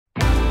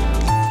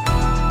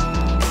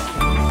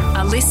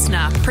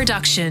listener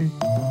production.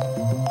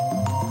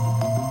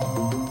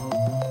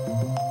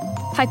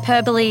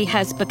 Hyperbole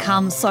has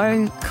become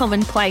so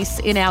commonplace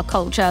in our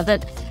culture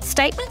that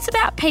statements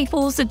about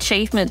people's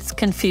achievements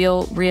can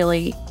feel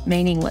really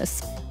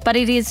meaningless. But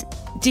it is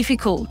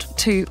difficult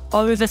to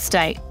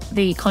overstate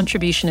the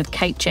contribution of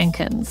Kate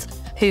Jenkins,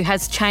 who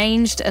has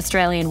changed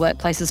Australian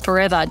workplaces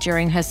forever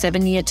during her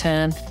 7-year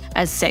term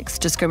as Sex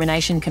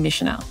Discrimination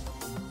Commissioner.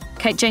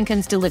 Kate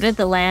Jenkins delivered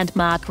the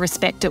landmark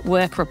Respect at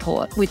Work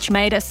report, which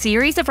made a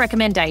series of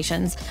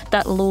recommendations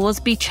that laws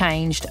be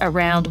changed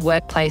around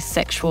workplace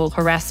sexual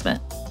harassment.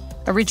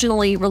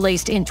 Originally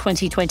released in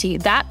 2020,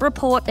 that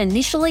report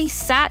initially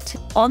sat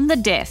on the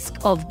desk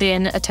of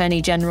then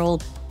Attorney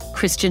General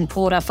Christian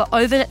Porter for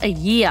over a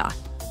year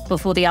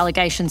before the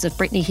allegations of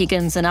Brittany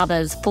Higgins and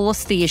others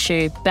forced the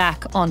issue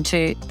back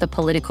onto the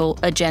political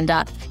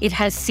agenda. It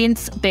has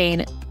since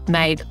been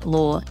made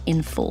law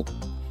in full.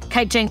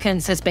 Kate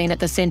Jenkins has been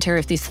at the centre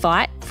of this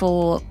fight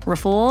for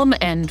reform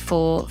and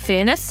for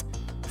fairness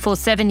for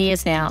 7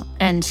 years now,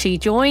 and she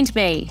joined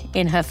me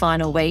in her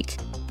final week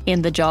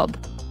in the job.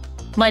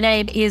 My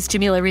name is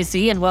Jamila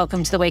Rizvi and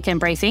welcome to the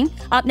Weekend Briefing.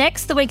 Up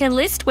next, the Weekend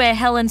List, where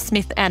Helen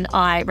Smith and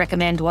I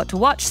recommend what to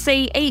watch,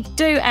 see, eat,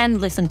 do and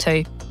listen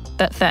to.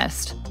 But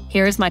first,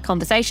 here is my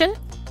conversation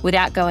with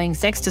outgoing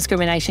Sex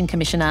Discrimination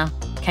Commissioner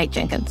Kate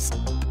Jenkins.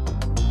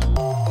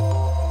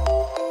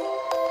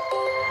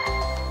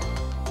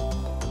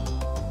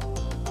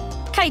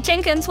 Kate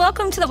Jenkins,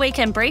 welcome to the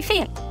Weekend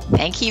Briefing.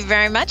 Thank you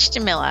very much,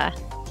 Jamila.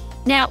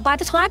 Now, by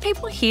the time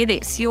people hear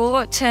this,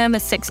 your term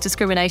as Sex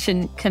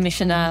Discrimination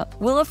Commissioner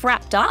will have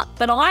wrapped up,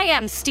 but I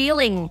am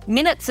stealing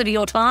minutes of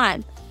your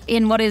time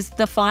in what is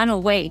the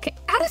final week.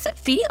 How does it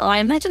feel? I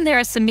imagine there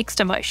are some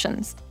mixed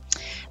emotions.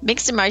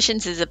 Mixed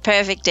emotions is a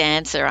perfect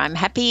answer. I'm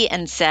happy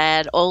and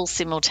sad all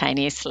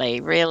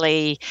simultaneously.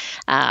 Really,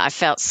 I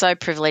felt so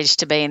privileged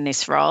to be in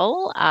this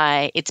role.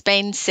 It's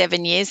been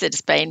 7 years.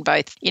 It's been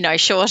both,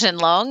 short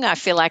and long. I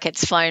feel like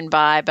it's flown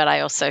by, but I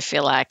also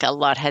feel like a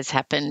lot has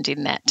happened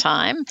in that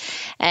time.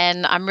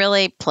 And I'm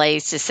really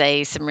pleased to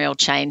see some real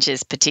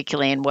changes,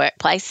 particularly in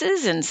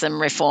workplaces, and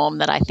some reform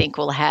that I think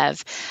will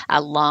have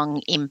a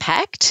long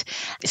impact.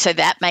 So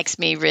that makes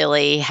me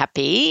really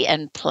happy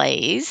and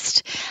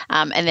pleased.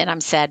 And then I'm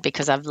sad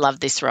because I've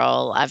loved this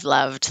role. I've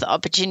loved the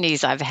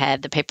opportunities I've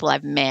had, the people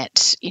I've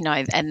met,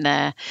 and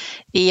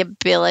the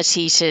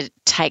ability to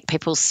take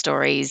people's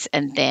stories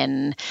and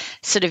then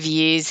sort of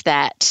use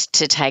that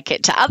to take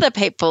it to other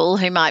people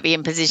who might be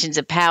in positions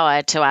of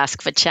power to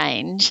ask for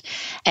change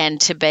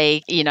and to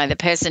be, the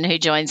person who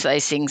joins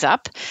those things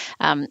up.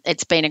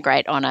 It's been a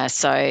great honour,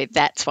 so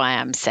that's why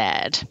I'm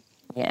sad.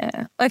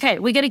 Yeah. Okay,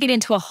 we're going to get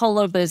into a whole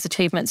lot of those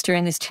achievements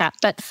during this chat,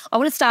 but I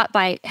want to start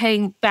by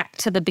heading back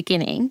to the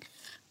beginning.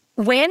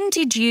 When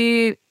did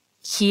you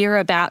hear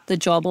about the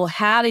job, or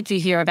how did you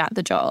hear about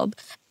the job,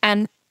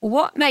 and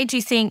what made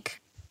you think,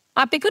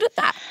 I'd be good at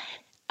that?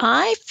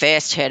 I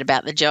first heard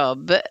about the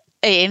job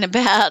in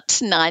about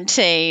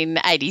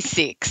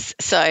 1986.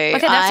 So okay,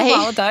 that's a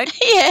while ago.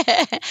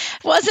 Yeah, it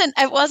wasn't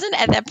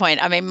at that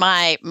point. I mean,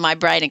 my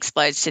brain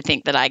explodes to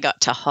think that I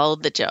got to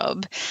hold the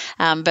job.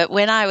 But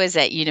when I was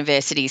at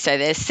university, so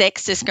the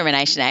Sex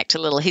Discrimination Act, a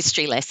little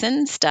history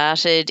lesson,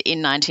 started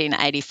in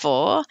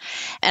 1984,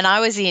 and I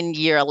was in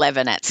year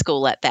 11 at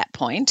school at that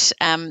point.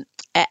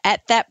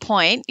 At that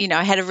point,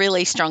 I had a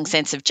really strong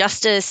sense of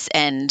justice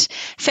and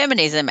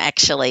feminism,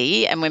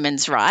 actually, and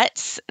women's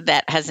rights.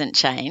 That hasn't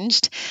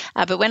changed.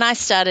 But when I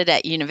started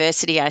at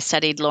university, I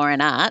studied law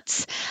and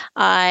arts.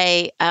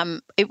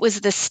 It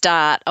was the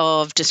start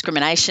of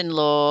discrimination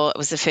law. It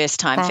was the first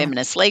time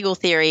feminist legal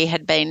theory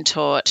had been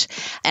taught.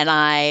 And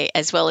I,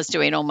 as well as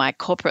doing all my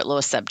corporate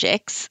law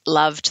subjects,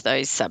 loved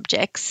those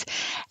subjects.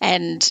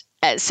 And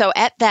so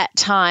at that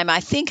time,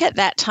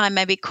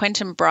 maybe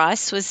Quentin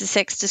Bryce was the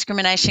Sex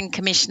Discrimination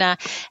Commissioner,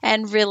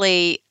 and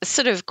really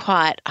sort of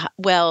quite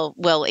well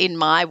in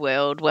my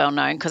world, well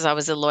known because I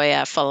was a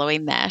lawyer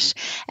following that.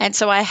 And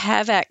so I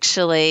have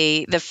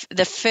actually,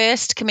 the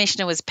first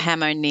commissioner was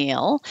Pam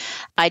O'Neill.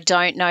 I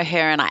don't know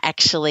her, and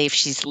if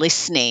she's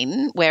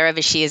listening,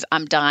 wherever she is,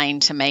 I'm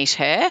dying to meet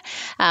her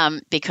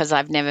because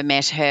I've never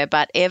met her.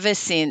 But ever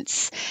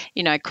since,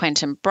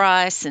 Quentin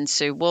Bryce and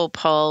Sue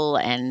Walpole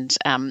and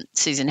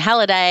Susan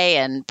Halliday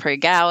and Prue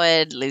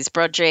Goward, Liz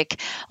Broderick,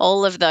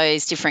 all of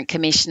those different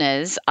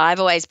commissioners,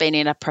 I've always been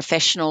in a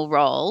professional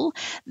role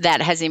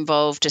that has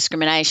involved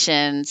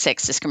discrimination,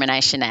 Sex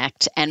Discrimination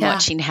Act, and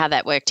watching how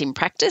that worked in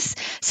practice.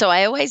 So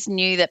I always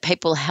knew that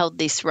people held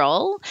this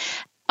role.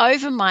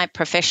 Over my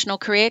professional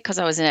career, because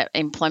I was an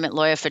employment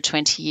lawyer for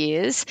 20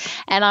 years,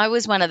 and I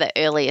was one of the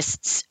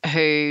earliest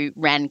who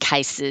ran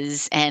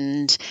cases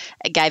and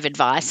gave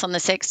advice on the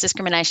Sex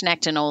Discrimination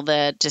Act and all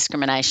the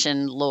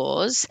discrimination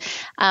laws.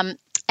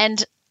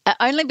 And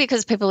only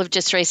because people have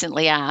just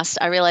recently asked,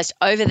 I realised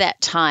over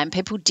that time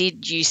people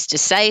did used to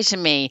say to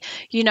me,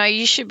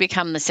 you should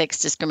become the Sex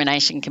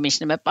Discrimination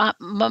Commissioner. But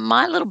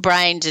my little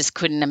brain just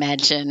couldn't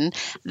imagine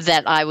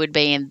that I would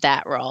be in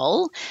that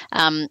role.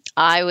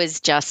 I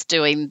was just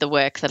doing the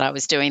work that I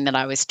was doing that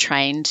I was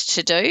trained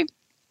to do.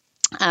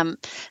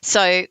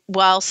 So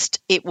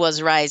whilst it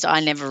was raised, I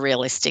never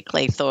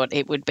realistically thought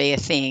it would be a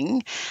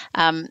thing.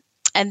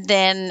 And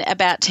then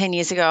about 10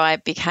 years ago, I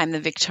became the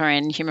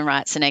Victorian Human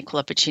Rights and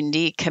Equal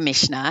Opportunity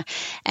Commissioner.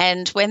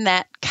 And when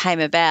that came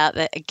about,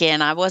 that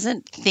again, I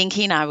wasn't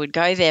thinking I would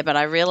go there, but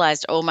I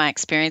realised all my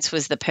experience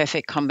was the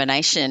perfect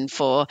combination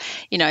for,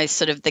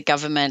 sort of the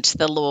government,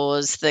 the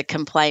laws, the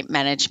complaint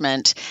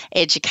management,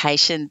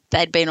 education.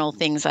 They'd been all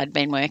things I'd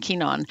been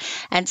working on.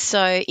 And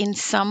so in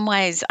some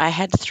ways, I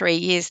had 3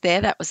 years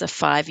there. That was a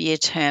 5-year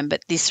term,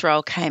 but this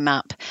role came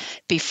up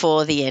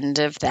before the end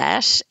of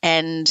that.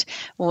 And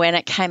when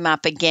it came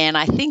up again,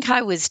 I think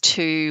I was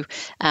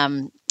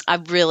I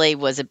really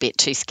was a bit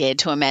too scared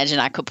to imagine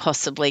I could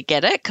possibly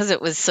get it, because it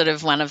was sort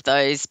of one of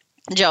those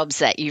jobs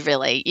that you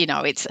really,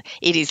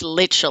 it is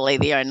literally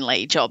the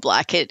only job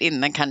like it in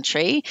the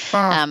country.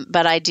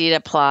 But I did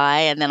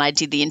apply, and then I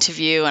did the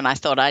interview, and I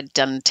thought I'd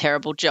done a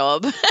terrible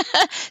job.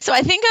 So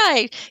I think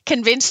I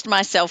convinced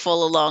myself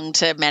all along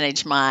to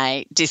manage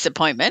my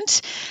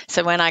disappointment.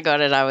 So when I got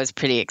it, I was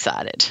pretty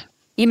excited.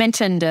 You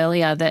mentioned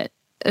earlier that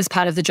as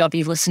part of the job,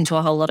 you've listened to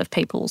a whole lot of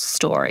people's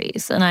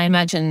stories. And I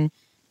imagine,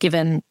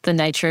 given the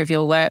nature of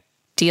your work,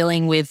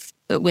 dealing with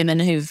women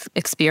who've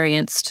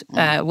experienced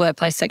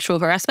workplace sexual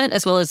harassment,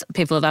 as well as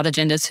people of other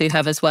genders who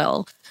have as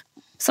well,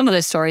 some of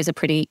those stories are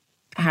pretty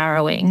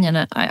harrowing.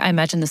 And I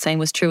imagine the same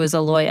was true as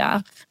a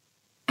lawyer.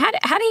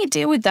 How do you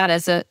deal with that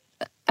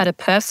at a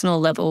personal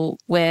level,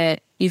 where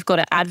you've got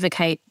to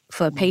advocate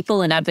for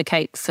people and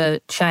advocate for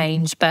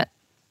change, but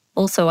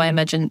also, I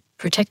imagine,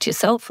 protect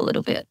yourself a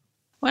little bit?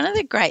 One of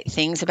the great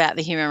things about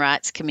the Human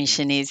Rights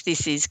Commission is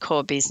this is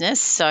core business.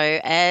 So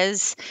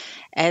as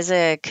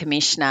a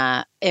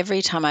commissioner,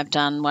 every time I've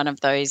done one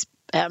of those,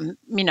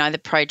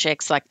 the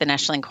projects like the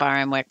National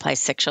Inquiry on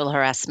Workplace Sexual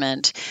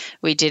Harassment,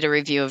 we did a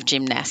review of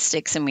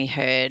gymnastics, and we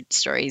heard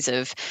stories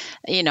of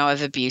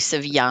abuse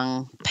of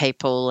young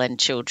people and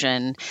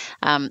children.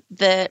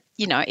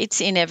 It's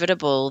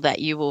inevitable that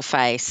you will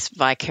face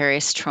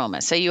vicarious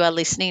trauma. So you are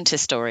listening to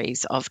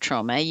stories of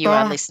trauma. You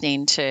are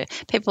listening to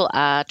people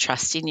are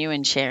trusting you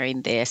and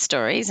sharing their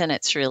stories, and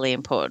it's really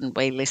important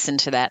we listen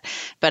to that.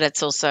 But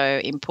it's also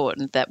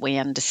important that we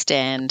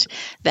understand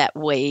that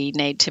we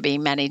need to be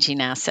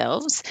managing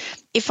ourselves.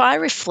 If I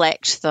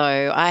reflect,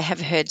 though, I have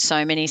heard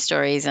so many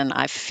stories, and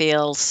I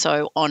feel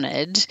so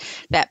honoured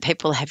that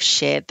people have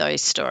shared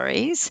those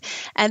stories.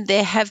 And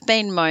there have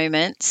been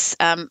moments,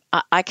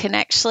 I can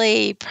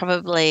actually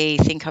probably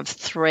think of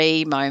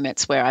 3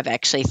 moments where I've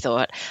actually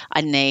thought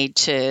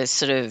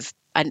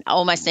I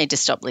almost need to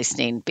stop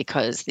listening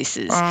because this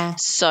is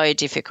so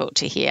difficult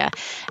to hear.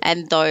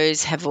 And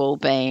those have all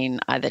been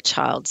either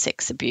child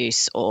sex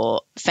abuse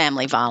or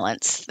family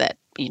violence, that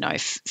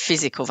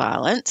physical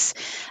violence,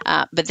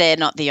 but they're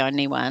not the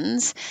only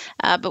ones.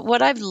 But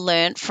what I've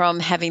learned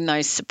from having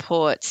those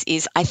supports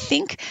is, I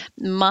think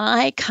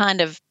my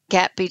kind of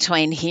gap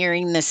between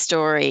hearing the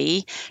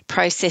story,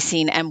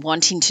 processing, and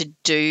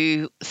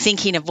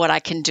thinking of what I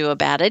can do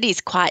about it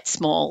is quite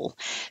small.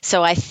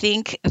 So I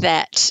think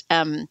that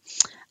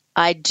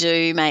I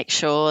do make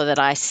sure that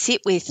I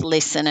sit with,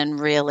 listen, and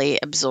really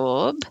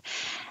absorb.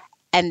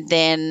 And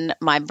then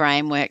my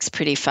brain works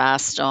pretty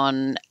fast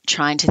on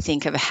trying to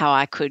think of how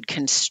I could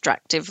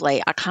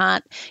constructively. I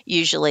can't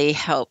usually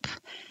help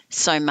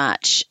so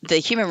much. The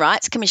Human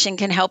Rights Commission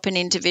can help an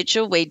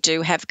individual. We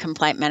do have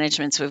complaint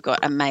managements. We've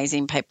got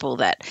amazing people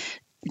that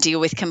deal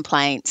with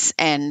complaints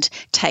and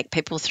take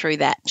people through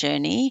that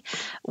journey.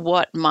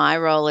 What my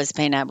role has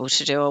been able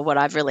to do, or what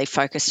I've really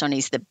focused on,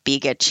 is the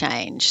bigger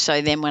change.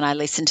 So then when I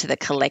listen to the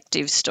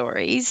collective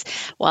stories,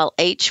 while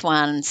each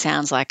one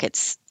sounds like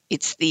it's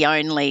the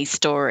only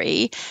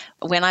story,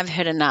 when I've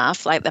heard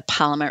enough, like the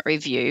Parliament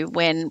review,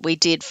 when we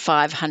did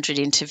 500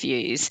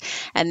 interviews,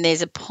 and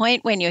there's a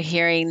point when you're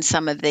hearing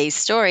some of these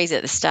stories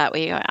at the start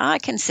where you go, I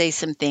can see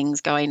some things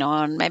going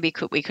on, maybe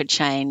we could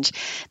change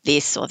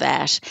this or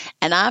that.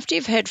 And after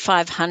you've heard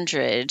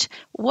 500,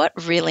 what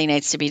really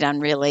needs to be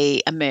done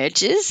really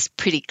emerges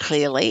pretty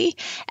clearly.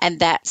 And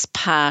that's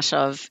part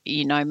of,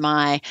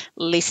 my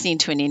listening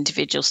to an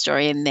individual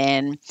story and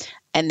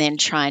then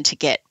trying to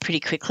get pretty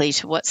quickly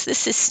to what's the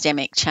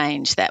systemic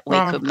change that we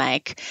could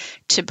make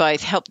to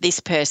both help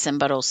this person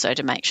but also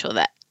to make sure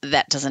that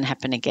that doesn't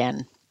happen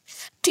again.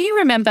 Do you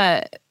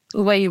remember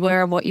where you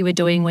were and what you were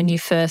doing when you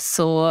first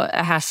saw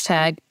a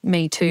hashtag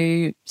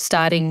 #MeToo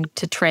starting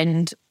to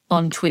trend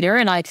on Twitter?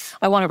 And I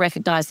want to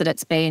recognise that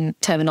it's been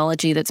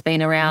terminology that's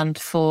been around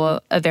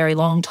for a very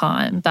long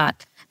time,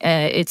 but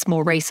it's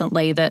more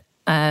recently that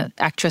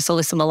actress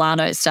Alyssa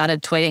Milano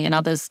started tweeting and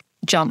others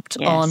jumped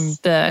on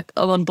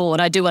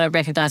board. I do want to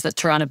recognise that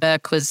Tarana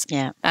Burke was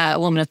a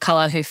woman of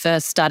colour who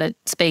first started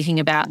speaking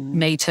about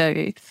Me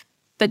Too.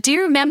 But do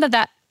you remember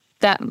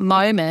that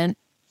moment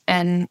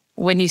and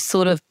when you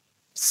sort of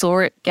saw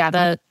it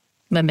gather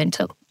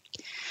momentum?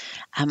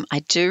 I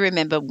do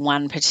remember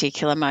one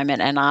particular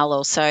moment, and I'll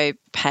also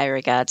pay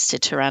regards to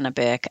Tarana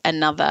Burke.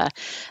 Another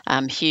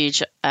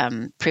huge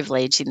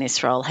privilege in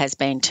this role has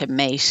been to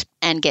meet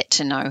and get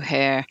to know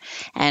her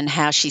and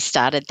how she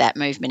started that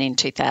movement in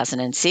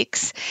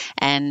 2006.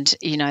 And,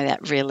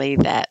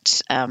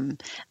 that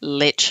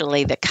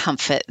literally the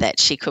comfort that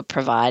she could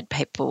provide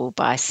people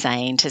by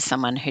saying to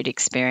someone who'd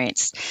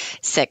experienced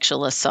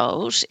sexual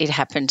assault, it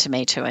happened to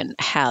me too, and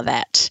how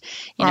that,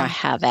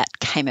 how that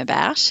came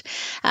about.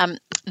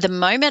 The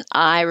moment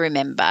I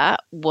remember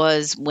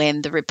was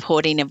when the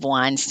reporting of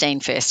Weinstein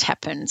first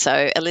happened. So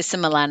Alyssa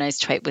Milano's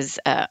tweet was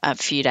a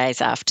few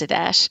days after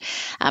that.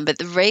 But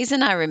the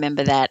reason I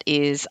remember that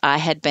is I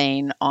had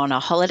been on a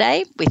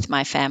holiday with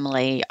my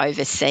family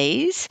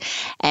overseas,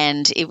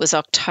 and it was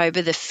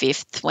October the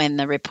 5th when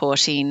the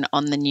reporting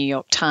on the New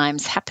York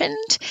Times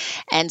happened.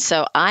 And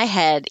so I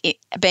had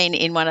been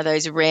in one of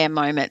those rare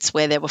moments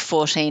where there were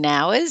 14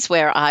 hours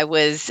where I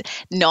was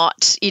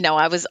not,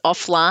 I was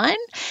offline.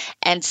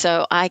 And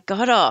so I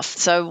got off.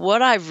 So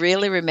what I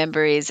really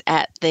remember is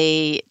at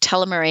the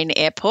Tullamarine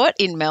Airport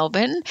in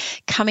Melbourne,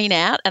 coming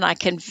out, and I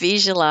can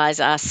visualise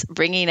us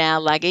bringing our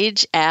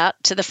luggage out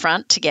to the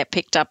front to get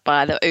picked up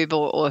by the Uber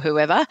or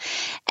whoever.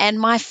 And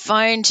my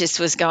phone just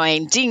was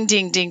going ding,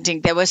 ding, ding,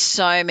 ding. There were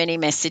so many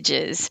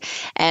messages.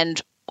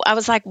 And I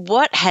was like,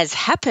 what has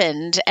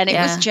happened? And it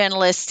was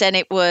journalists, and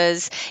it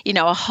was,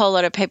 a whole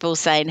lot of people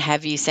saying,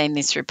 have you seen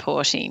this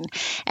reporting?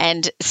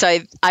 And so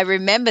I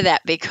remember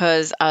that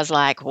because I was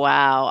like,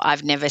 wow,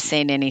 I've never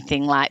seen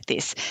anything like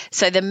this.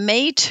 So the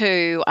Me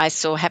Too I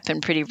saw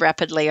happen pretty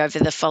rapidly over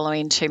the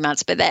following 2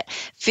 months. But that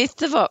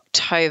 5th of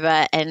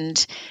October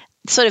and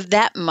sort of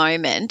that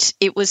moment,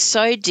 it was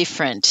so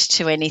different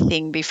to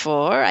anything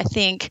before. I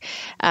think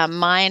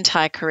my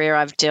entire career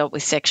I've dealt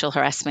with sexual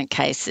harassment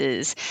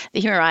cases. The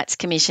Human Rights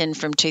Commission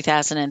from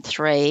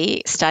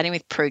 2003, starting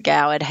with Prue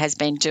Goward, has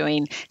been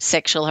doing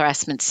sexual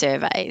harassment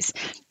surveys.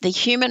 The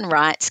Human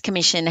Rights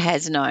Commission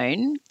has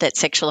known that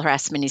sexual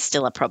harassment is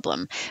still a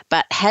problem,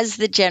 but has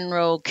the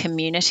general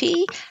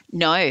community?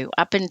 No.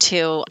 Up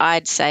until,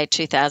 I'd say,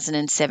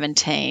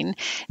 2017,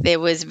 there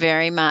was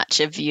very much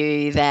a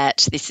view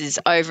that this is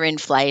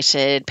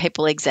overinflated,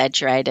 people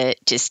exaggerate it,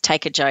 just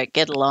take a joke,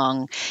 get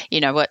along,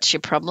 what's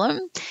your problem?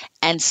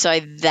 And so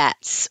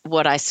that's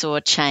what I saw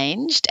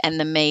changed, and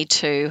the Me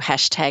Too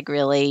hashtag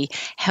really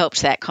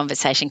helped that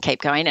conversation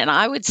keep going, and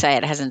I would say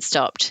it hasn't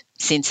stopped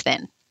since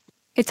then.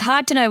 It's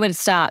hard to know where to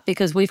start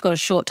because we've got a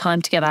short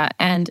time together,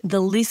 and the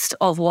list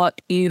of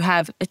what you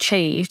have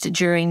achieved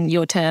during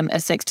your term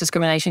as Sex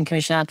Discrimination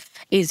Commissioner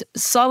is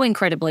so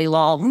incredibly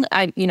long.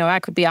 I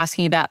could be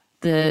asking about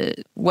the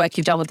work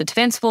you've done with the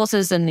Defence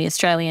Forces and the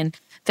Australian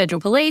Federal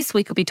Police.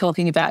 We could be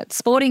talking about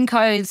sporting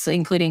codes,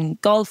 including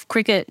golf,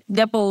 cricket,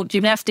 netball,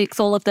 gymnastics,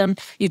 all of them.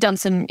 You've done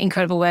some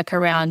incredible work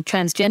around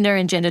transgender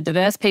and gender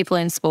diverse people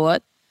in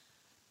sport.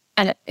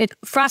 And it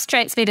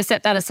frustrates me to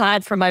set that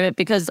aside for a moment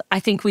because I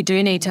think we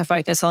do need to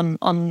focus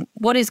on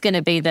what is going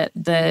to be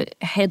the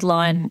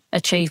headline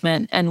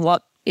achievement and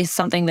what is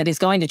something that is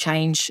going to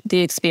change the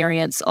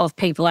experience of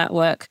people at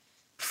work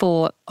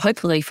for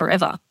hopefully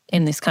forever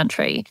in this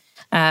country,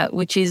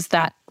 which is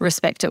that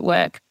Respect at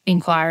Work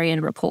inquiry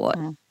and report.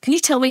 Can you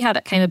tell me how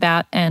that came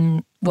about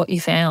and what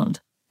you found?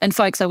 And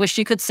folks, I wish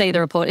you could see the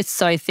report. It's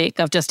so thick.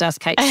 I've just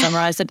asked Kate to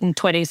summarise it in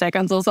 20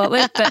 seconds or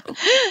something. But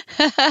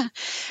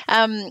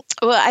well,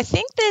 I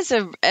think there's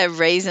a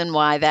reason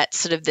why that's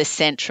sort of the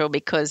central,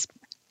 because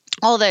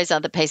all those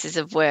other pieces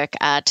of work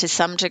are to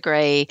some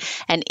degree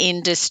an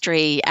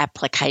industry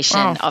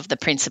application of the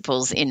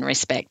principles in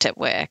Respect at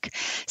Work.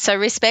 So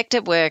Respect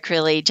at Work,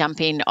 really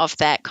jumping off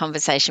that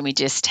conversation we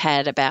just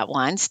had about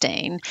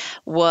Weinstein,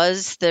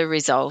 was the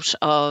result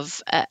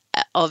of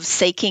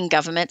seeking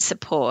government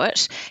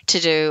support to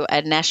do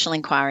a national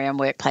inquiry on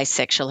workplace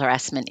sexual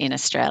harassment in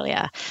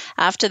Australia.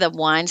 After the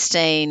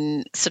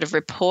Weinstein sort of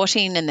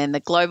reporting and then the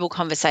global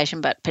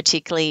conversation, but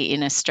particularly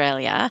in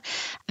Australia,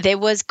 there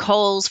was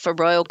calls for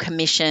royal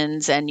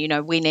commissions and,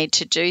 we need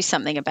to do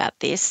something about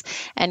this.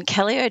 And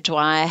Kelly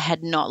O'Dwyer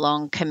had not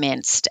long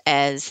commenced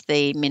as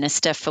the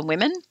Minister for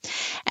Women.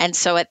 And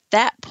so at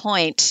that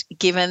point,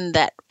 given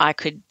that I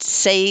could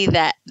see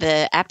that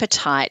the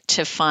appetite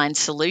to find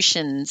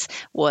solutions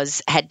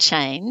had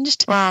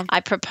changed, I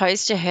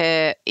proposed to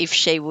her if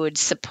she would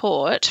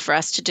support for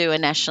us to do a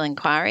national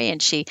inquiry, and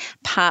she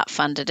part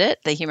funded it.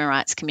 The Human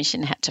Rights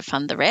Commission had to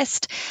fund the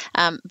rest.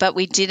 But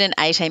we did an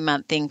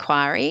 18-month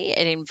inquiry.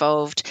 It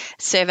involved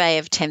a survey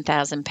of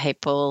 10,000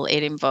 people.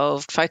 It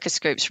involved focus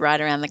groups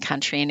right around the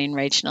country and in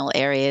regional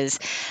areas,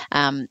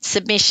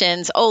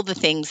 submissions, all the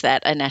things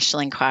that a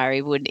national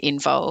inquiry would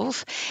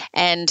involve.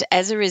 And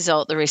as a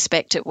result, the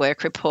Respect at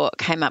Work report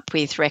came up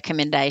with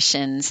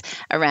recommendations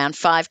around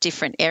 5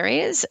 different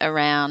areas,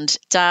 around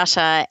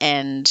data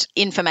and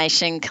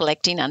information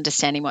collecting,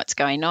 understanding what's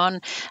going on,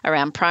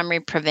 around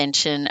primary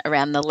prevention,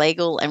 around the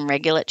legal and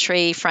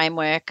regulatory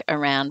framework,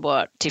 around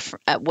what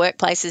different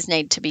workplaces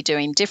need to be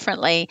doing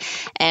differently,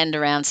 and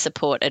around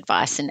support,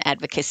 advice and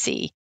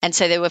advocacy. And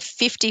so there were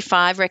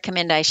 55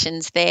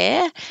 recommendations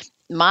there.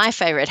 my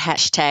favourite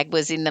hashtag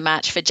was in the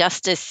March for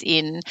Justice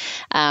in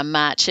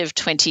March of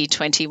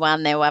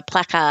 2021. There were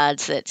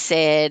placards that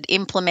said,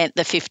 implement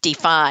the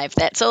 55.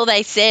 That's all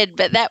they said,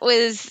 but that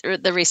was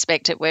the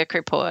Respect at Work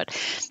report.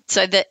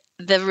 So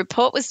the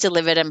report was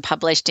delivered and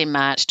published in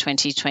March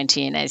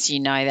 2020, and as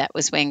you know, that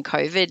was when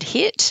COVID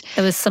hit.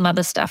 There was some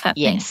other stuff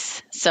happening.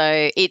 Yes.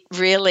 So it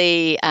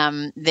really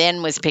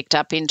then was picked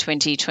up in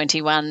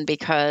 2021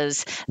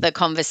 because the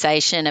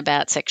conversation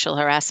about sexual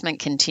harassment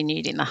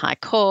continued in the High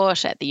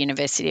Court, at the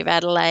University of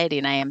Adelaide,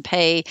 in AMP,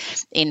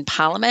 in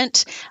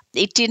Parliament.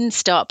 It didn't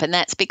stop, and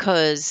that's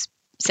because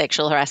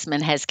sexual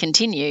harassment has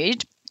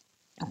continued,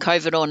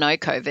 COVID or no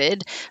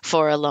COVID,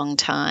 for a long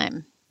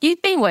time.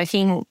 You've been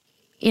working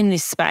in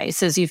this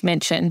space, as you've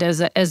mentioned, as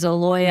a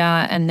lawyer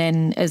and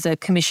then as a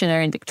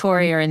commissioner in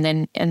Victoria and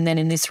then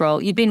in this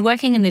role. You've been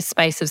working in this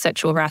space of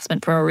sexual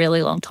harassment for a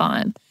really long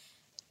time.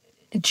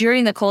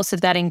 During the course of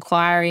that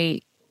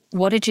inquiry,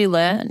 what did you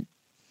learn?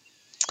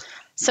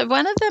 So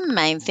one of the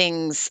main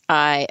things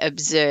I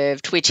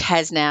observed, which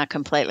has now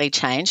completely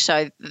changed,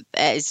 so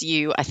as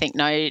you, I think,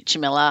 know,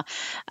 Jamila,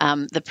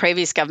 the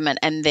previous government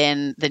and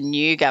then the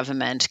new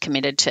government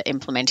committed to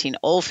implementing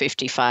all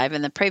 55,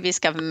 and the previous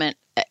government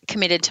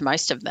committed to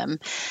most of them,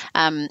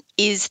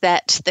 is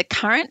that the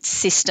current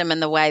system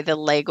and the way the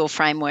legal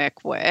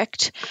framework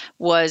worked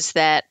was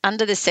that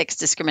under the Sex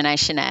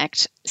Discrimination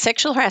Act,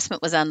 sexual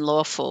harassment was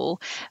unlawful,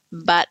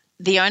 but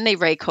the only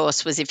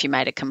recourse was if you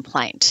made a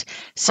complaint.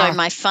 So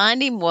my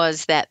finding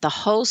was that the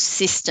whole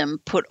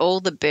system put all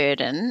the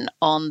burden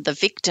on the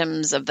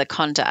victims of the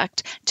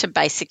conduct to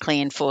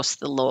basically enforce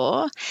the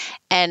law.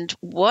 And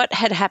what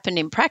had happened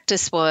in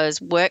practice was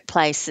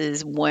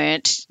workplaces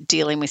weren't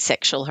dealing with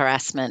sexual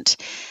harassment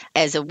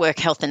as a work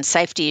health and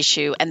safety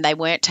issue, and they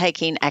weren't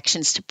taking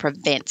actions to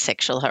prevent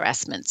sexual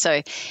harassment.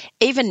 So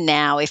even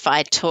now, if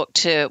I talk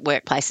to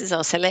workplaces,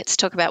 I'll say, let's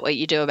talk about what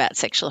you do about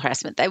sexual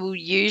harassment. They will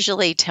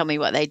usually tell me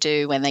what they do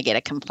when they get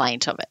a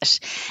complaint of it.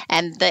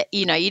 And that,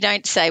 you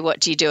don't say, what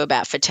do you do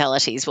about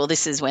fatalities? Well,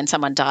 this is when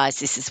someone dies,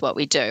 this is what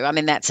we do. I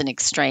mean, that's an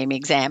extreme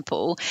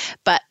example,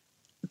 but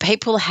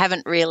people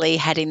haven't really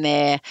had in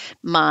their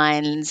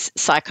minds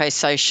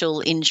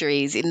psychosocial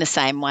injuries in the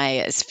same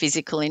way as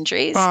physical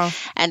injuries. Wow.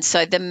 And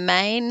so the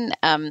main,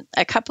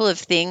 a couple of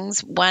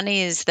things. One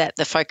is that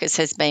the focus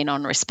has been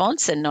on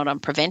response and not on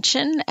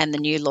prevention, and the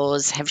new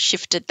laws have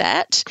shifted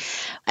that.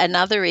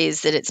 Another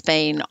is that it's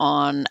been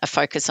on a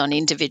focus on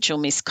individual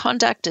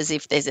misconduct, as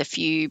if there's a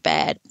few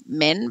bad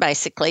men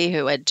basically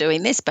who are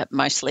doing this, but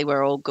mostly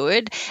we're all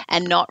good,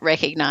 and not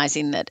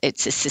recognising that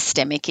it's a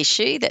systemic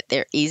issue, that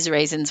there is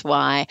reasons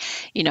why,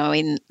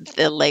 in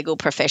the legal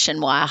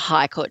profession, why a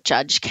High Court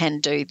judge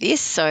can do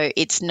this. So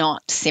it's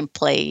not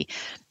simply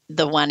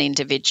the one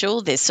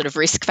individual. There's sort of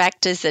risk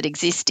factors that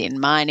exist in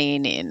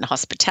mining, in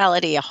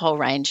hospitality, a whole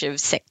range of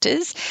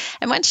sectors.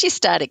 And once you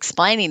start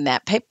explaining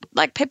that,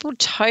 people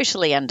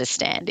totally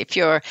understand. If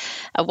you're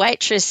a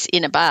waitress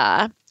in a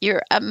bar,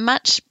 you're at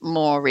much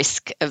more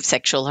risk of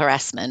sexual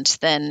harassment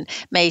than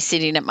me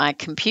sitting at my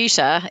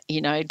computer,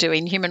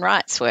 doing human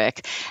rights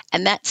work.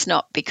 And that's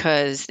not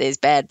because there's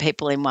bad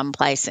people in one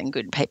place and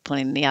good people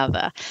in the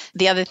other.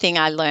 The other thing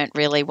I learnt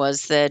really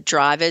was the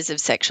drivers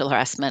of sexual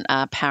harassment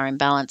are power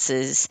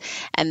imbalances,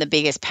 and the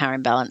biggest power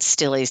imbalance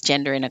still is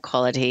gender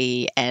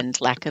inequality and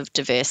lack of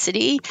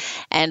diversity,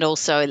 and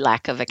also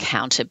lack of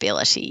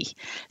accountability.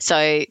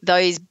 So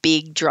those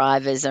big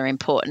drivers are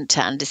important to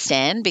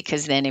understand,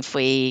 because then if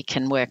we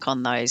can work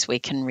on those, we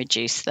can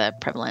reduce the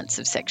prevalence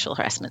of sexual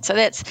harassment. So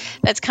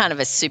that's kind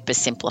of a super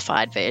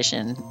simplified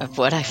version of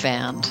what I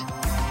found.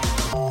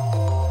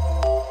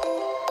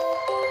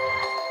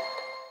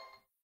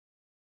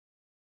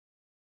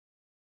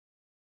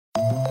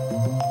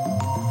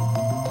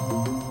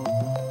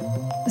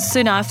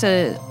 Soon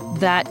after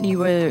that, you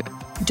were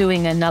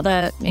doing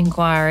another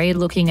inquiry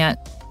looking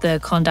at the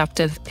conduct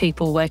of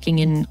people working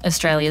in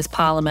Australia's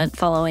Parliament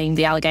following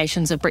the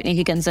allegations of Brittany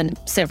Higgins and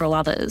several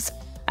others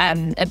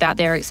about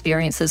their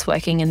experiences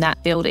working in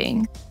that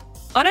building.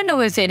 I don't know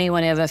if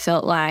anyone ever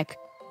felt like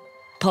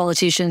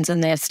politicians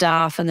and their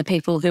staff and the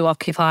people who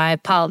occupy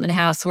Parliament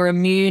House were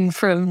immune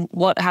from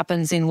what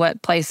happens in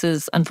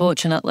workplaces,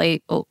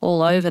 unfortunately,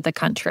 all over the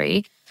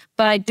country.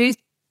 But I do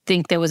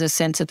think there was a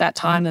sense at that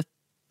time of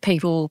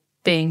people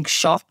being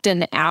shocked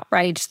and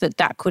outraged that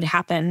that could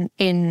happen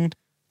in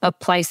a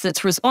place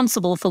that's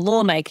responsible for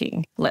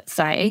lawmaking, let's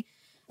say.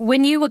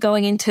 When you were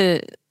going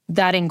into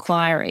that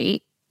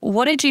inquiry,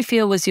 what did you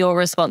feel was your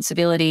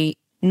responsibility,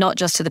 not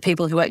just to the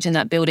people who worked in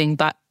that building,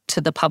 but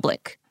to the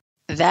public?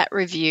 That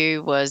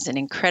review was an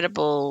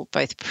incredible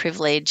both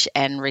privilege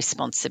and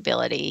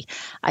responsibility.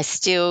 I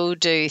still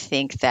do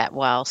think that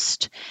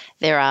whilst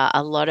there are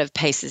a lot of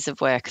pieces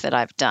of work that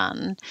I've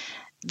done,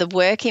 the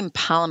work in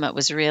Parliament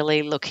was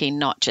really looking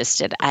not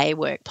just at a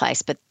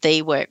workplace, but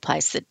the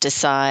workplace that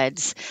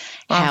decides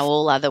how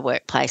all other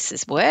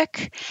workplaces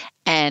work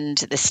and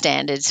the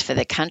standards for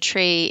the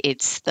country.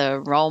 It's the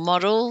role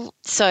model.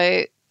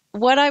 So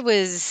what I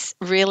was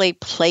really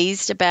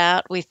pleased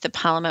about with the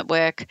Parliament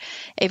work,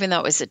 even though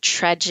it was a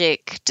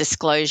tragic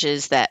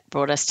disclosures that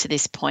brought us to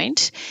this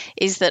point,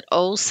 is that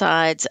all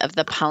sides of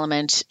the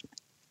Parliament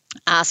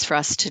asked for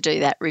us to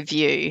do that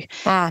review.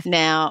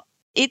 Now,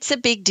 it's a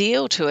big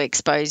deal to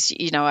expose,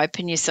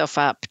 open yourself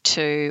up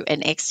to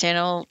an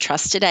external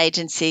trusted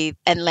agency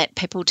and let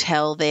people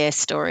tell their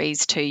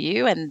stories to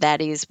you. And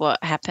that is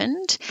what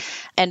happened.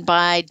 And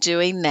by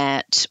doing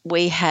that,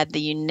 we had the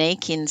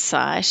unique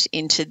insight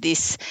into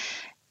this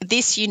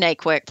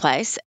unique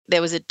workplace.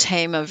 There was a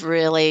team of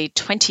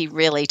 20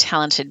 really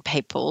talented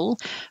people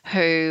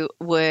who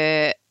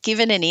were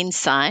given an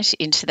insight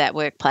into that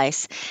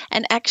workplace.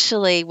 And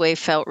actually, we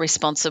felt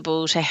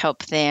responsible to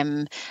help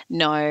them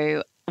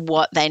know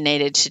what they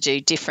needed to do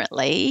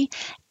differently.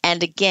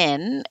 And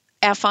again,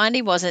 our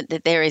finding wasn't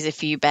that there is a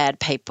few bad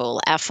people.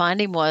 Our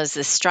finding was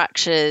the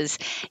structures,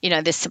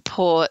 the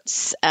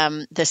supports,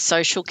 the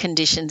social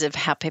conditions of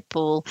how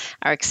people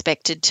are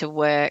expected to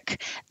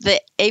work,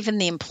 even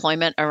the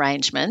employment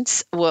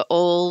arrangements were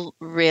all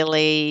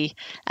really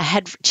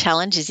had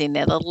challenges in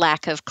there, the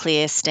lack of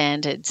clear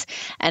standards.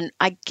 And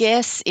I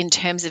guess in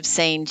terms of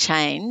seeing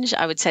change,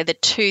 I would say the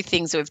two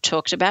things we've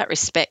talked about,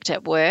 respect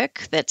at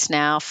work, that's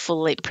now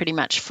pretty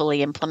much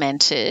fully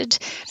implemented,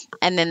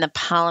 and then the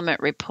Parliament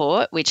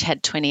report, which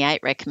had 28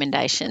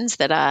 recommendations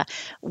that are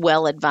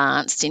well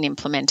advanced in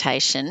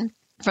implementation.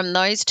 From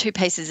those two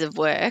pieces of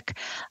work,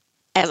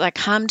 as I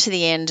come to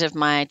the end of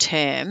my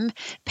term,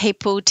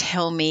 people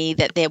tell me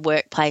that their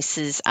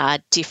workplaces are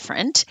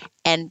different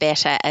and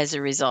better as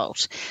a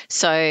result.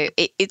 So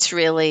it's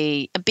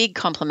really a big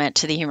compliment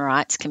to the Human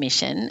Rights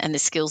Commission and the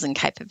skills and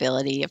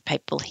capability of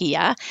people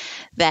here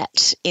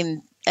that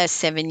in a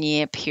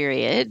 7-year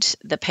period,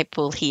 the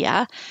people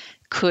here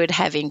could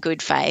have in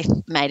good faith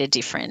made a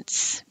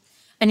difference.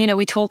 And,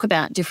 we talk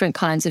about different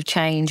kinds of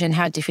change and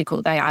how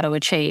difficult they are to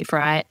achieve,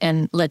 right?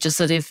 And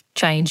legislative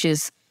change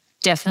is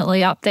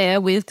definitely up there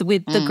with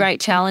the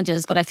great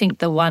challenges. But I think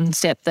the one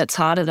step that's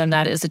harder than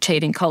that is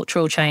achieving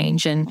cultural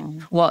change.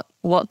 And what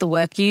the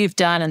work you've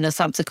done and the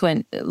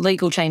subsequent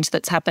legal change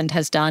that's happened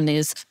has done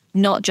is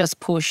not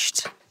just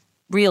pushed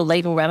real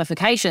legal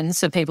ramifications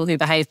for people who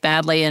behave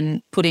badly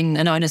and putting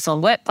an onus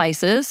on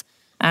workplaces,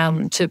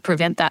 to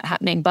prevent that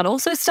happening, but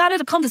also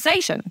started a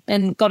conversation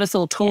and got us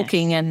all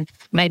talking and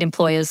made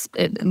employers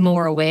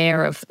more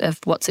aware of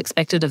what's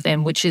expected of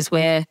them, which is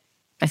where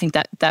I think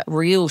that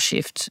real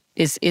shift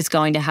is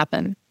going to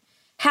happen.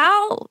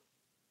 How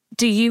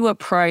do you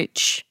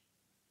approach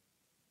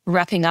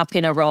wrapping up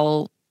in a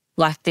role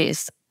like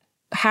this?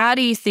 How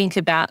do you think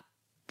about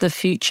the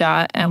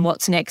future and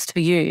what's next for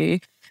you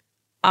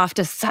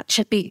after such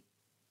a big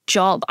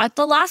job?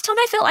 The last time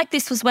I felt like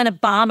this was when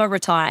Obama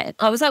retired.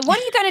 I was like, what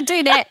are you going to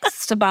do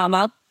next,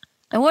 Obama?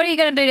 And what are you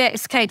going to do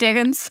next, Kate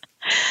Jenkins?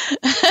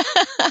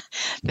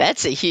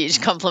 That's a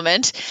huge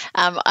compliment.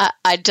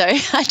 I don't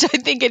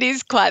think it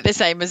is quite the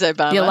same as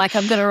Obama. You're like,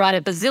 I'm going to write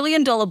a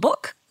bazillion-dollar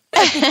book.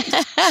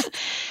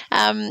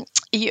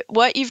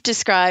 What you've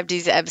described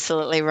is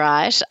absolutely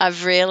right.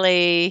 I've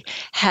really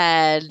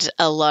had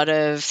a lot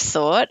of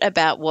thought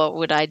about what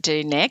would I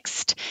do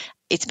next.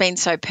 It's been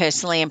so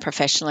personally and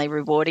professionally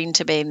rewarding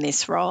to be in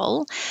this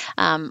role.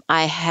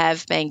 I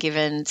have been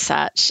given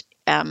such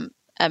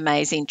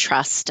amazing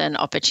trust and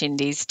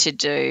opportunities to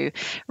do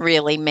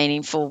really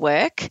meaningful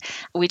work,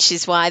 which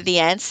is why the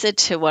answer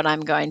to what I'm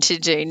going to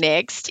do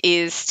next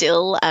is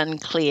still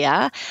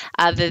unclear,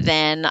 other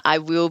than I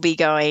will be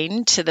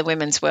going to the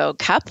Women's World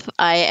Cup.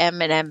 I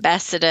am an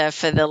ambassador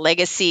for the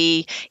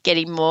legacy,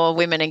 getting more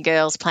women and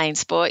girls playing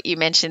sport. You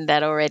mentioned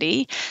that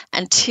already.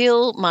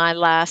 Until my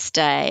last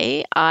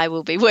day, I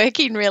will be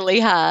working really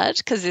hard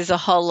because there's a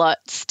whole lot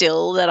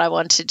still that I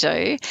want to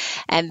do.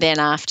 And then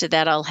after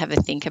that, I'll have a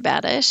think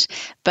about it.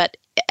 But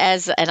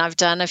I've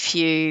done a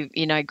few,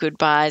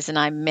 goodbyes, and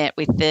I met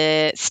with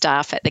the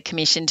staff at the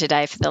Commission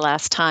today for the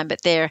last time.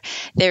 But there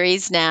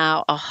is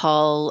now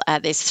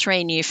there's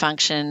 3 new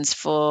functions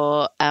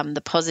for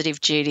the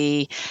positive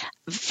duty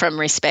from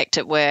respect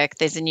at work.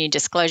 There's a new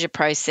disclosure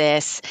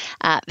process.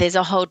 There's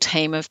a whole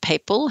team of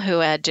people who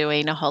are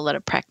doing a whole lot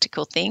of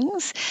practical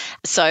things.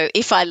 So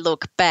if I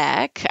look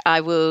back,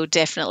 I will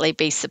definitely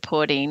be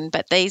supporting,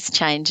 but these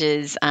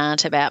changes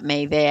aren't about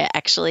me. They're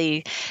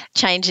actually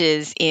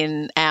changes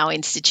in our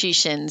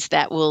institutions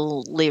that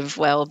will live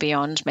well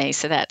beyond me.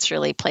 So that's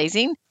really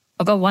pleasing.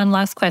 I've got one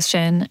last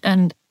question,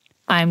 and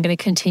I'm going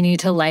to continue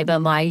to labour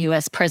my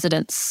US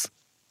president's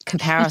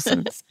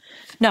comparisons.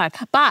 No,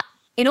 but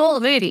in all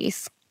the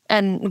movies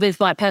and with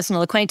my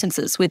personal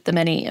acquaintances with the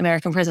many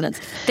American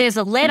presidents, there's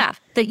a letter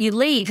that you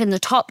leave in the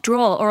top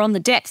drawer or on the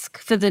desk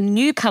for the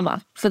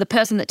newcomer, for the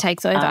person that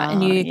takes over,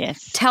 and you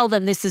tell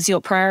them this is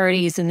your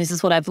priorities and this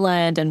is what I've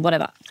learned and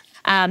whatever.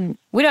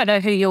 We don't know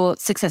who your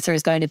successor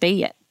is going to be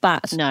yet,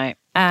 but no.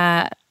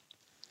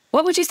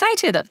 What would you say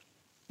to them?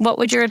 What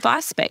would your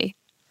advice be?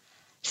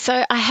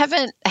 So I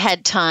haven't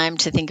had time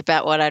to think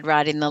about what I'd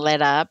write in the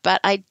letter,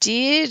 but I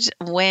did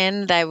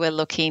when they were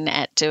looking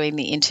at doing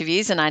the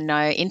interviews, and I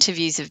know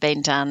interviews have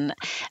been done,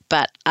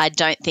 but I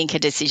don't think a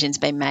decision's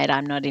been made.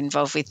 I'm not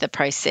involved with the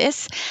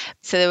process.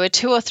 So there were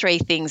 2 or 3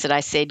 things that I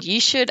said, you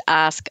should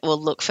ask or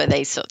look for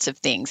these sorts of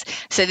things.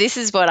 So this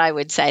is what I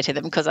would say to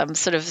them, because I'm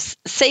sort of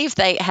see if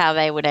how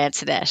they would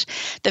answer that.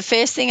 The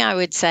first thing I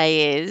would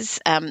say is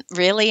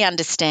really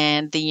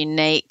understand the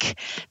unique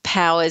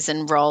powers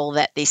and role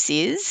that this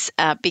is,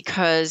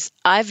 because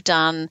I've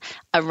done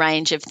a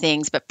range of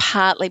things, but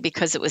partly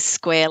because it was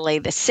squarely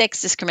the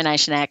Sex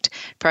Discrimination Act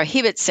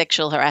prohibits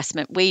sexual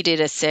harassment. We did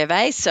a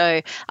survey.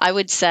 So I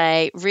would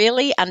say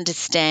really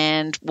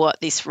understand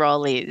what this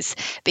role is,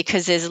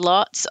 because there's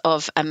lots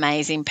of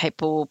amazing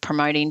people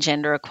promoting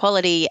gender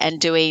equality and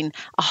doing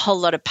a whole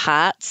lot of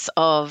parts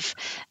of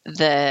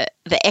the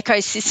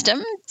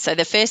ecosystem. So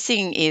the first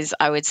thing is,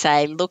 I would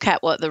say, look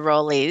at what the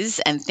role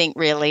is and think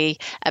really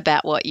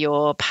about what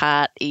your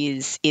part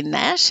is in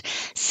that.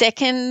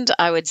 Second,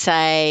 I would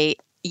say,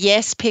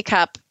 yes, pick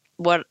up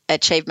what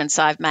achievements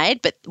I've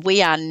made, but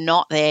we are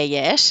not there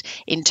yet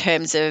in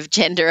terms of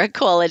gender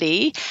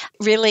equality.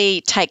 Really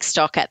take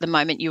stock at the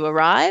moment you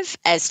arrive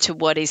as to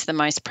what is the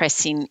most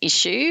pressing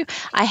issue.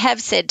 I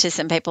have said to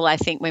some people, I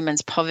think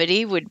women's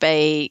poverty would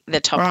be the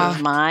top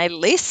of my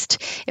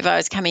list if I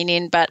was coming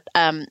in, but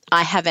I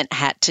haven't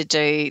had to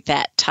do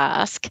that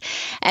task.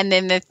 And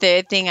then the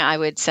third thing I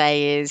would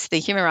say is the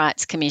Human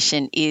Rights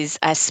Commission is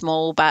a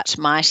small but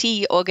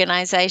mighty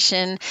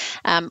organisation.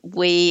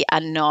 We are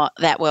not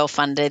that well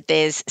funded.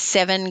 There's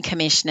 7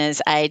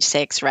 commissioners, age,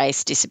 sex,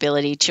 race,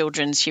 disability,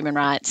 children's human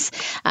rights,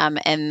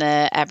 and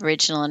the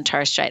Aboriginal and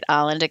Torres Strait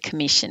Islander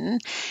Commission.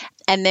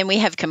 And then we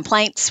have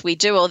complaints. We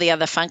do all the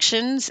other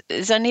functions.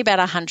 There's only about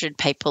 100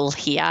 people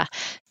here.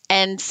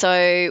 And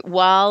so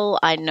while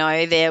I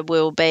know there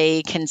will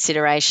be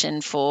consideration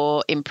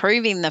for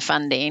improving the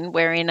funding,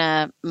 we're in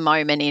a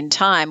moment in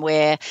time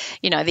where,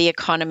 the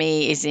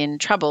economy is in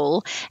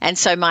trouble. And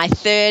so my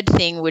third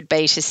thing would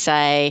be to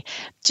say,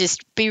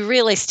 just be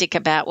realistic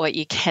about what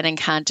you can and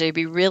can't do,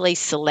 be really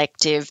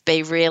selective,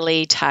 be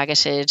really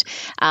targeted,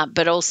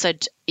 but also,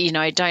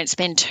 don't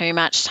spend too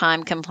much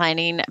time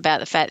complaining about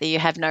the fact that you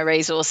have no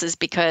resources,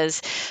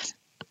 because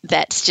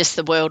that's just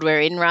the world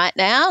we're in right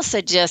now.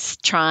 So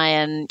just try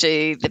and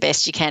do the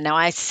best you can. Now,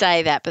 I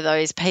say that, but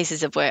those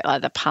pieces of work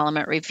like the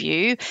Parliament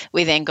Review,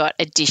 we then got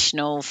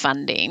additional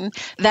funding.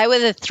 They were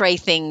the 3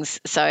 things.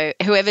 So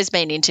whoever's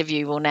been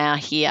interviewed will now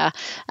hear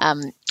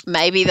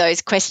maybe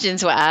those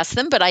questions were asked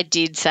them, but I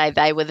did say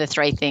they were the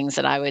 3 things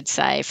that I would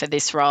say for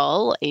this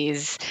role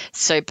is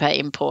super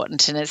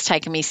important. And it's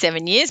taken me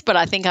 7 years, but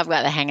I think I've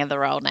got the hang of the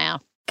role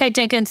now. Kate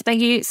Jenkins,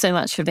 thank you so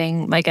much for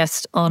being my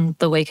guest on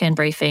the Weekend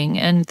Briefing,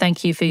 and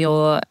thank you for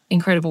your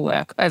incredible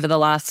work over the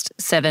last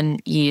 7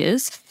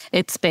 years.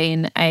 It's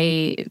been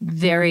a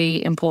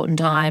very important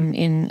time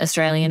in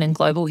Australian and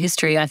global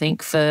history, I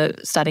think, for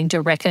starting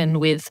to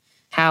reckon with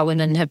how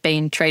women have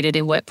been treated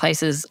in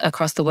workplaces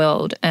across the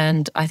world.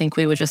 And I think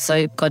we were just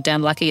so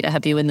goddamn lucky to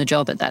have you in the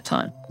job at that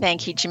time.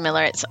 Thank you,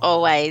 Jamila. It's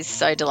always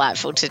so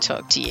delightful to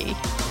talk to you.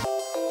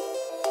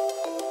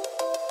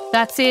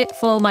 That's it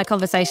for my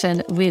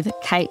conversation with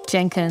Kate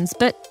Jenkins.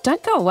 But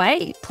don't go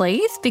away,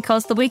 please,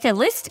 because the weekend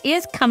list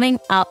is coming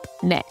up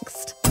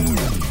next.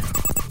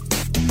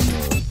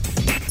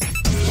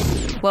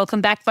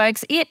 Welcome back,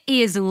 folks. It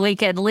is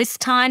weekend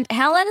list time.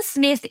 Helen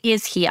Smith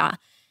is here.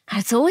 And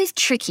it's always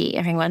tricky,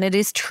 everyone. It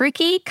is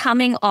tricky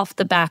coming off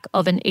the back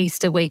of an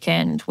Easter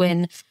weekend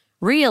when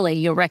really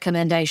your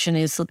recommendation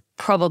is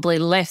probably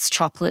less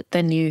chocolate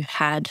than you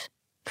had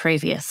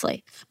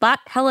previously. But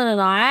Helen and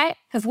I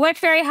have worked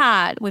very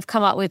hard. We've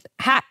come up with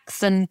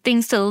hacks and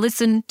things to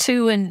listen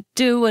to and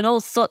do and all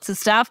sorts of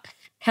stuff.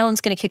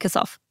 Helen's going to kick us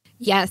off.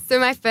 Yes, so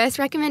my first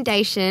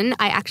recommendation,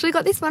 I actually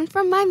got this one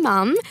from my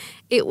mum.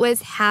 It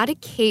was how to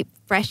keep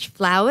fresh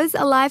flowers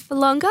alive for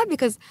longer,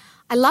 because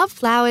I love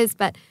flowers,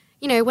 but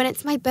when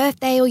it's my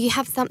birthday or you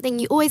have something,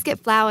 you always get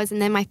flowers and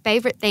they're my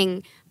favourite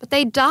thing, but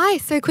they die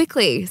so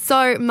quickly.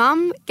 So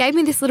Mum gave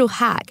me this little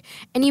hack,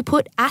 and you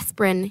put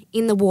aspirin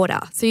in the water.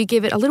 So you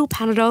give it a little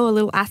Panadol, a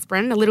little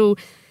aspirin, a little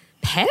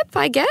pep,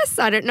 I guess,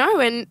 I don't know,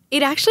 and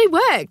it actually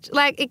worked.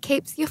 Like, it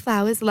keeps your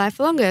flowers alive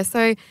for longer.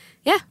 So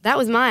yeah, that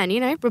was mine,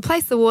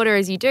 replace the water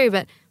as you do,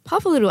 but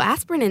pop a little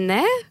aspirin in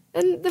there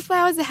and the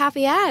flowers are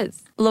happy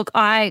as. Look,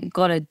 I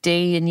got a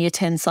D in Year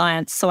 10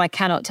 science, so I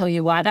cannot tell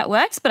you why that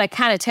works, but I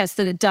can attest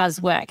that it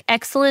does work.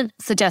 Excellent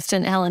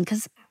suggestion, Helen,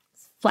 because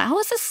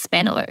flowers are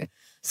spenno.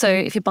 So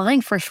if you're buying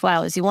fresh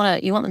flowers, you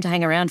want them to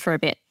hang around for a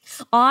bit.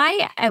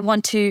 I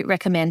want to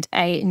recommend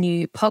a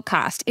new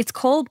podcast. It's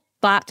called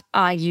But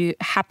Are You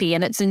Happy?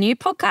 And it's a new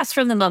podcast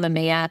from the Mamma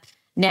Mia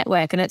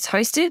network, and it's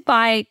hosted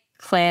by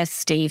Claire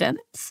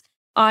Stevens.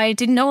 I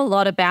didn't know a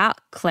lot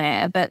about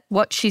Claire, but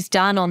what she's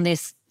done on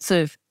this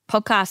sort of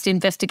podcast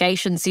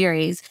investigation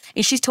series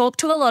is she's talked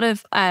to a lot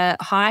of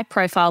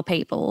high-profile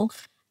people,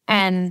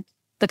 and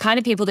the kind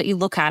of people that you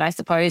look at, I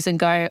suppose, and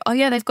go, oh,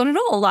 yeah, they've got it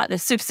all. Like, they're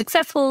super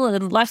successful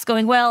and life's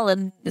going well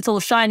and it's all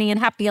shiny and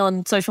happy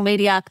on social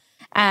media.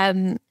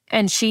 And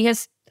she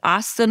has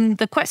asked them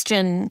the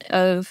question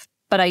of,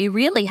 but are you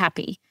really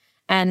happy?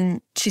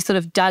 And she sort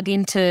of dug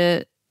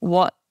into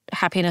what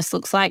happiness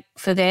looks like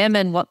for them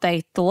and what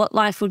they thought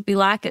life would be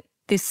like at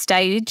this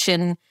stage,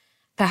 and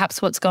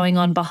perhaps what's going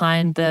on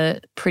behind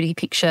the pretty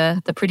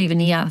picture, the pretty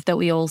veneer that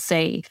we all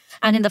see.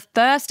 And in the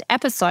first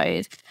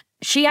episode,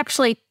 she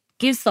actually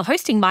gives the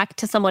hosting mic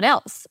to someone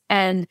else,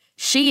 and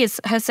she is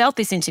herself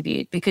is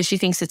interviewed because she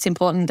thinks it's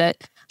important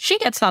that she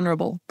gets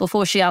vulnerable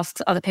before she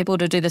asks other people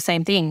to do the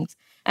same things.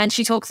 And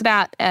she talks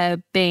about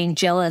being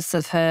jealous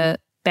of her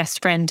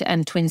best friend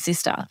and twin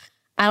sister.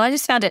 And I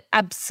just found it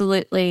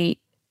absolutely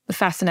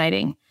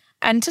fascinating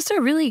and just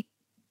a really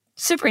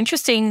super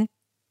interesting,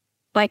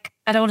 like,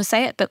 I don't want to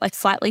say it, but like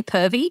slightly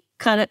pervy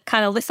kind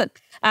of listen.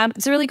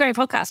 It's a really great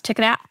podcast. Check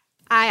it out.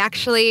 I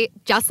actually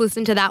just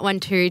listened to that one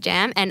too,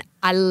 Jam, and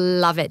I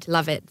love it.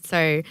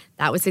 So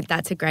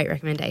that's a great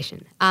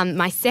recommendation.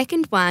 My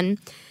second one,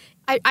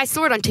 I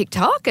saw it on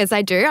TikTok, as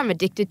I do. I'm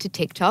addicted to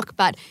TikTok,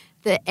 but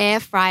the air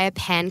fryer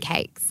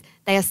pancakes.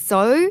 They are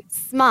so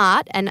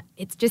smart and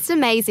it's just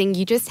amazing.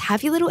 You just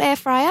have your little air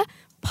fryer,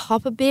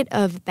 pop a bit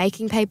of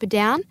baking paper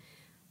down,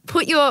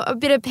 put a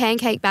bit of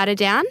pancake batter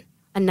down,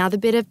 another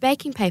bit of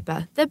baking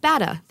paper, the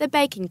batter, the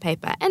baking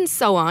paper, and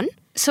so on.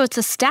 So it's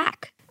a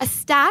stack. A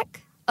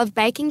stack of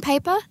baking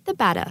paper, the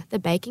batter, the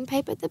baking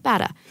paper, the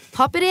batter.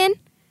 Pop it in.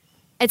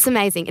 It's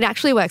amazing. It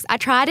actually works. I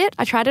tried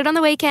it on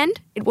the weekend.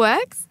 It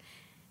works.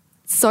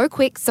 So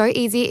quick, so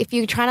easy. If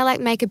you're trying to like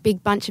make a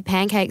big bunch of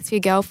pancakes for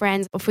your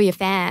girlfriends or for your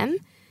fam,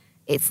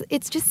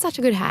 it's just such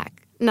a good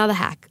hack. Another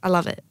hack. I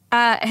love it.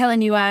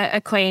 Helen, you are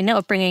a queen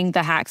of bringing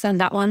the hacks, and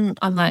that one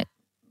I'm like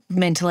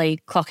mentally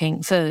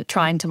clocking for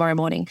trying tomorrow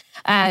morning.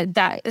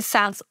 That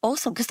sounds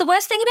awesome, because the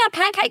worst thing about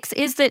pancakes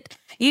is that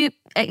you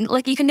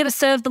can never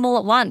serve them all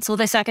at once or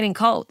they start getting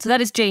cold. So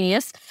that is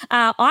genius.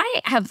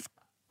 I have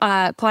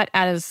quite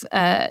out of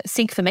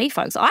sync for me,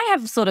 folks. I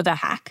have sort of a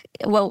hack.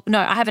 Well, no,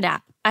 I have an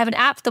app. I have an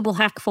app that will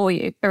hack for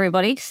you,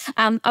 everybody.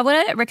 I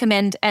want to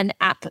recommend an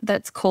app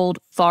that's called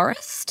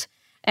Forest.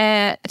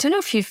 I don't know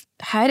if you've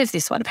heard of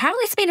this one.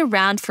 Apparently it's been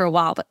around for a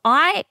while, but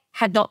I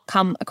had not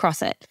come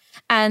across it.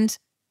 And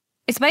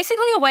it's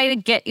basically a way to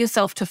get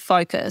yourself to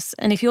focus.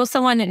 And if you're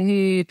someone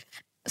who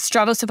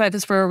struggles to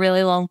focus for a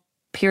really long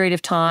period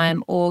of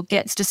time, or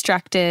gets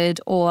distracted,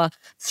 or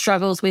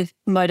struggles with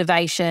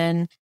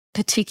motivation,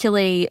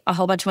 particularly a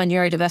whole bunch of my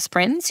neurodiverse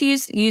friends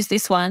use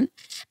this one.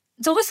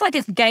 It's almost like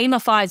it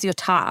gamifies your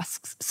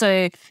tasks.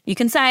 So you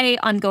can say,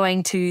 I'm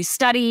going to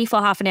study for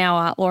half an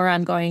hour, or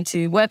I'm going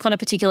to work on a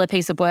particular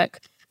piece of work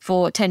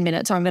for 10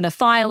 minutes, or I'm going to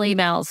file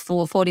emails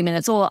for 40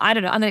 minutes, or I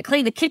don't know, I'm going to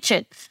clean the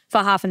kitchen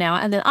for half an hour.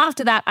 And then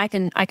after that, I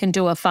can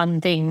do a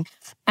fun thing.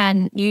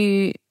 And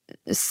you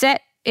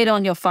set it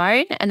on your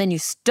phone, and then you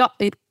stop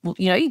it,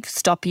 you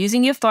stop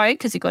using your phone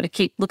because you've got to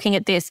keep looking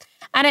at this.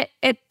 And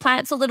it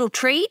plants a little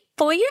tree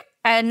for you,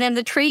 and then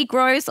the tree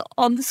grows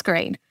on the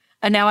screen.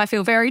 And now I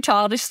feel very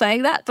childish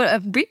saying that, but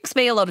it brings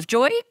me a lot of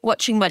joy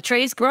watching my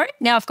trees grow.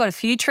 Now I've got a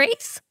few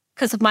trees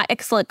because of my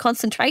excellent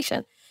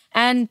concentration.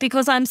 And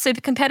because I'm super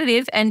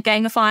competitive and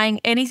gamifying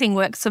anything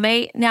works for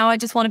me, now I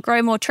just want to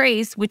grow more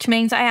trees, which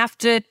means I have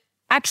to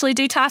actually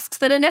do tasks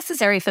that are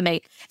necessary for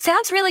me.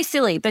 Sounds really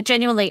silly, but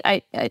genuinely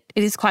it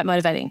is quite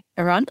motivating,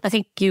 everyone. I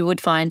think you would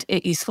find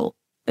it useful.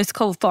 It's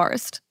called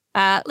Forest.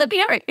 Let me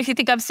know if you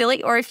think I'm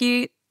silly or if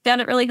you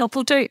found it really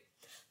helpful too.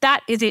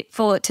 That is it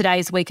for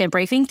today's Weekend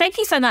Briefing. Thank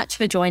you so much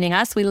for joining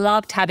us. We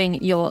loved having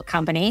your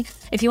company.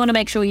 If you want to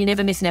make sure you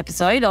never miss an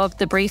episode of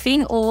The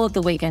Briefing or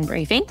The Weekend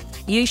Briefing,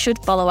 you should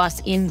follow us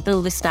in the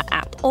Listener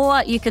app,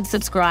 or you can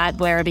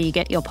subscribe wherever you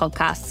get your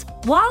podcasts.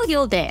 While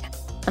you're there,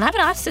 and I haven't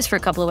asked this for a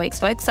couple of weeks,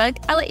 folks, so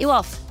I'll let you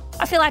off.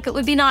 I feel like it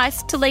would be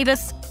nice to leave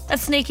us a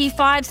sneaky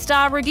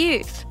 5-star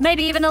review,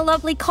 maybe even a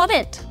lovely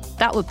comment.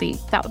 That would be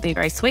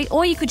very sweet.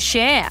 Or you could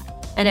share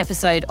an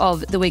episode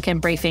of The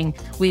Weekend Briefing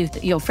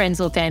with your friends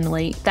or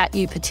family that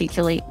you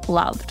particularly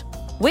loved.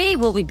 We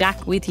will be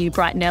back with you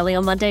bright and early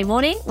on Monday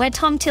morning, where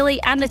Tom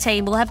Tilley and the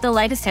team will have the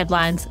latest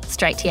headlines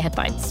straight to your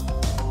headphones.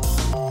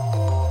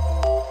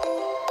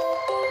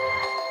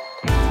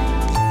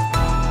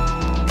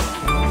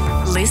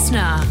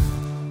 Listener.